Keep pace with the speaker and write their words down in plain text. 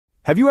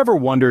Have you ever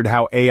wondered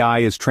how AI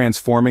is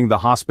transforming the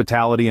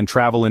hospitality and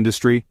travel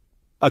industry?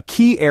 A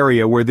key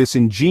area where this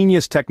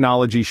ingenious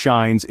technology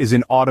shines is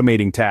in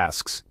automating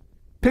tasks.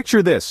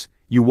 Picture this: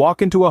 you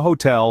walk into a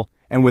hotel,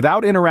 and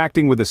without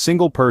interacting with a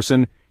single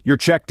person, you're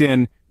checked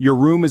in, your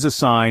room is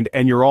assigned,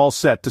 and you're all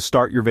set to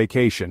start your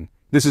vacation.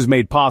 This is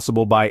made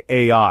possible by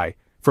AI.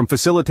 From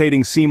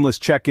facilitating seamless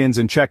check-ins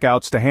and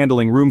check-outs to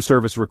handling room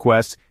service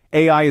requests,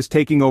 AI is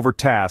taking over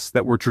tasks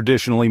that were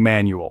traditionally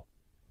manual.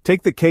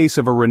 Take the case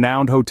of a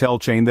renowned hotel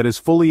chain that has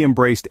fully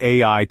embraced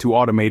AI to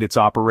automate its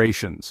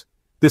operations.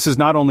 This has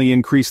not only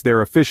increased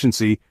their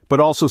efficiency, but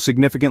also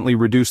significantly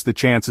reduced the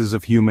chances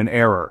of human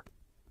error.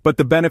 But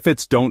the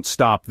benefits don't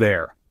stop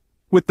there.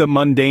 With the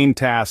mundane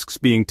tasks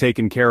being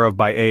taken care of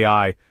by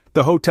AI,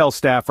 the hotel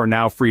staff are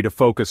now free to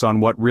focus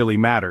on what really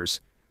matters,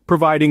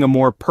 providing a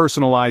more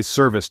personalized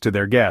service to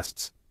their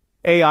guests.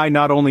 AI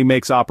not only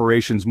makes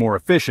operations more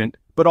efficient,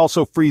 but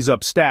also frees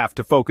up staff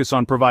to focus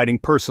on providing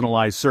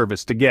personalized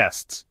service to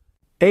guests.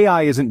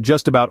 AI isn't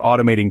just about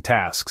automating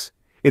tasks,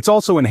 it's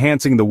also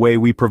enhancing the way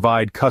we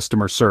provide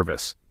customer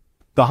service.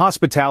 The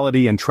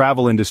hospitality and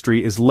travel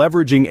industry is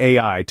leveraging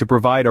AI to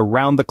provide a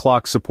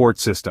round-the-clock support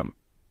system.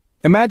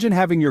 Imagine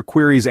having your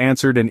queries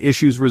answered and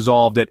issues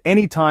resolved at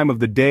any time of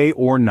the day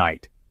or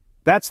night.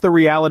 That's the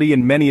reality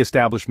in many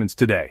establishments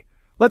today.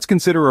 Let's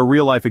consider a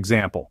real-life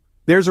example.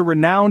 There's a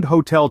renowned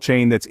hotel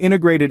chain that's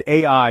integrated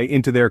AI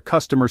into their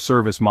customer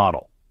service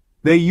model.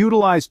 They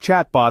utilize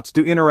chatbots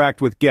to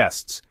interact with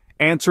guests,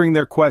 answering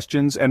their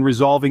questions and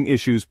resolving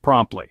issues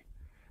promptly.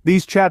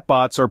 These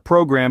chatbots are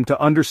programmed to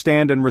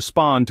understand and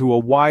respond to a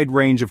wide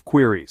range of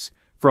queries,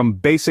 from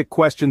basic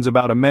questions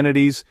about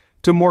amenities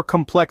to more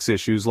complex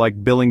issues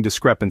like billing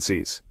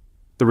discrepancies.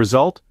 The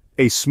result?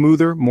 A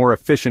smoother, more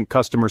efficient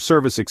customer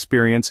service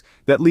experience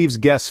that leaves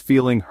guests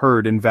feeling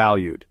heard and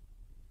valued.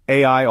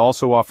 AI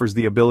also offers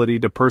the ability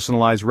to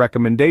personalize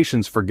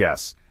recommendations for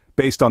guests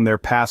based on their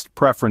past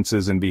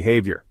preferences and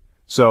behavior.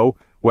 So,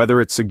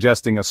 whether it's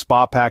suggesting a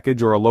spa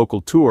package or a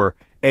local tour,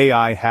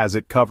 AI has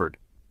it covered.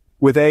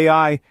 With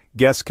AI,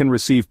 guests can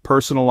receive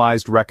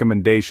personalized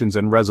recommendations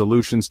and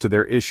resolutions to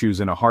their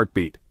issues in a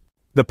heartbeat.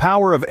 The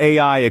power of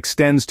AI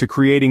extends to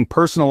creating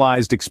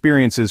personalized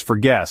experiences for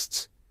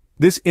guests.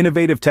 This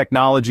innovative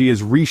technology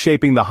is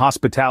reshaping the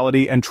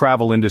hospitality and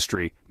travel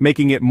industry,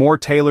 making it more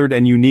tailored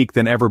and unique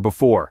than ever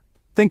before.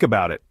 Think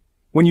about it.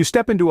 When you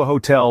step into a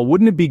hotel,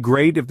 wouldn't it be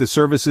great if the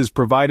services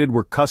provided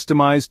were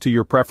customized to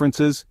your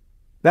preferences?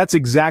 That's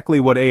exactly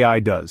what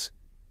AI does.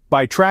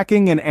 By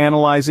tracking and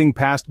analyzing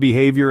past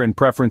behavior and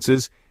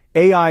preferences,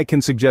 AI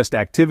can suggest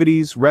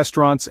activities,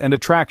 restaurants, and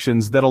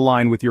attractions that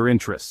align with your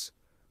interests.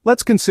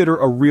 Let's consider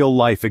a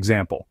real-life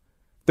example.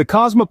 The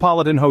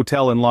Cosmopolitan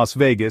Hotel in Las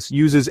Vegas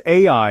uses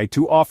AI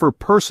to offer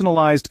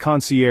personalized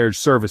concierge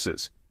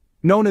services.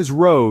 Known as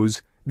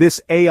Rose, this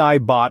AI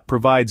bot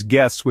provides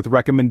guests with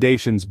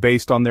recommendations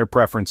based on their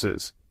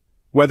preferences.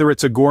 Whether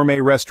it's a gourmet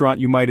restaurant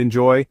you might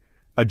enjoy,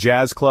 a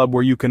jazz club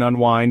where you can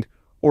unwind,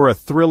 or a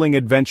thrilling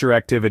adventure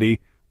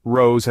activity,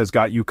 Rose has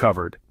got you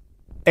covered.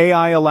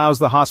 AI allows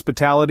the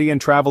hospitality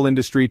and travel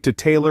industry to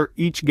tailor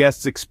each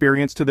guest's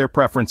experience to their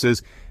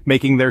preferences,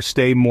 making their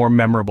stay more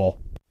memorable.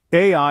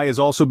 AI is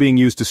also being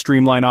used to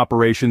streamline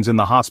operations in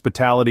the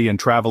hospitality and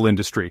travel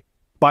industry.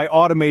 By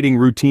automating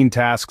routine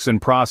tasks and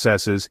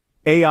processes,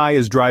 AI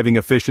is driving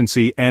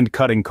efficiency and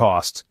cutting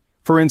costs.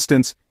 For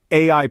instance,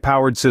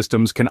 AI-powered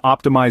systems can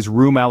optimize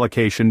room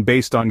allocation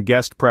based on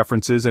guest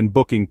preferences and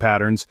booking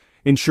patterns,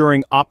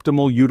 ensuring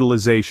optimal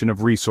utilization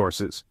of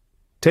resources.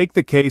 Take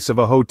the case of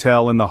a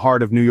hotel in the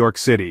heart of New York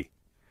City.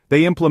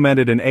 They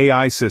implemented an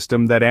AI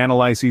system that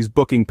analyzes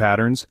booking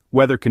patterns,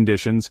 weather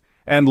conditions,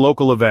 and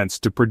local events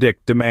to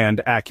predict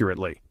demand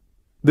accurately.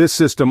 This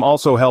system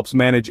also helps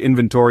manage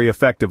inventory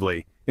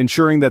effectively,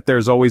 ensuring that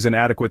there's always an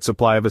adequate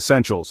supply of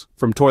essentials,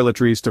 from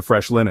toiletries to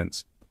fresh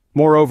linens.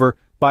 Moreover,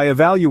 by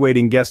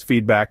evaluating guest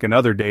feedback and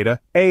other data,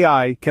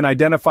 AI can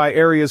identify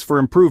areas for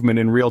improvement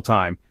in real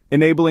time,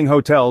 enabling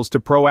hotels to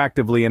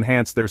proactively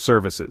enhance their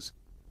services.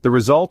 The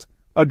result?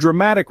 A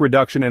dramatic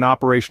reduction in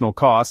operational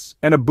costs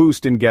and a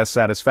boost in guest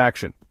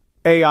satisfaction.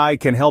 AI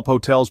can help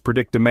hotels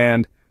predict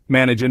demand,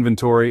 manage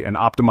inventory, and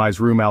optimize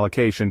room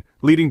allocation,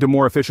 leading to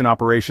more efficient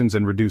operations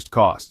and reduced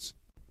costs.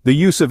 The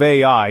use of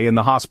AI in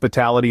the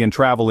hospitality and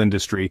travel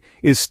industry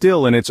is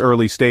still in its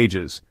early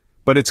stages,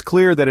 but it's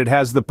clear that it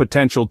has the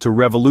potential to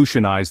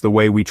revolutionize the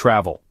way we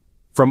travel.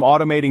 From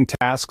automating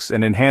tasks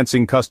and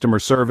enhancing customer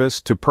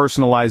service to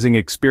personalizing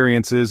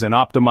experiences and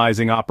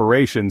optimizing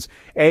operations,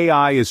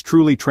 AI is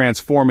truly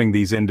transforming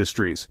these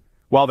industries.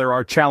 While there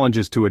are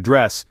challenges to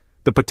address,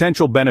 the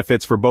potential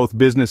benefits for both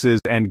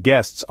businesses and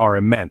guests are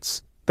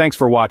immense. Thanks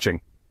for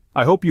watching.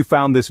 I hope you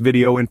found this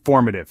video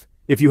informative.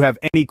 If you have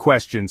any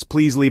questions,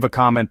 please leave a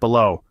comment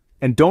below.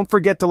 And don't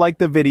forget to like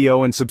the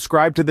video and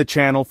subscribe to the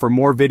channel for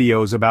more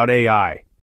videos about AI.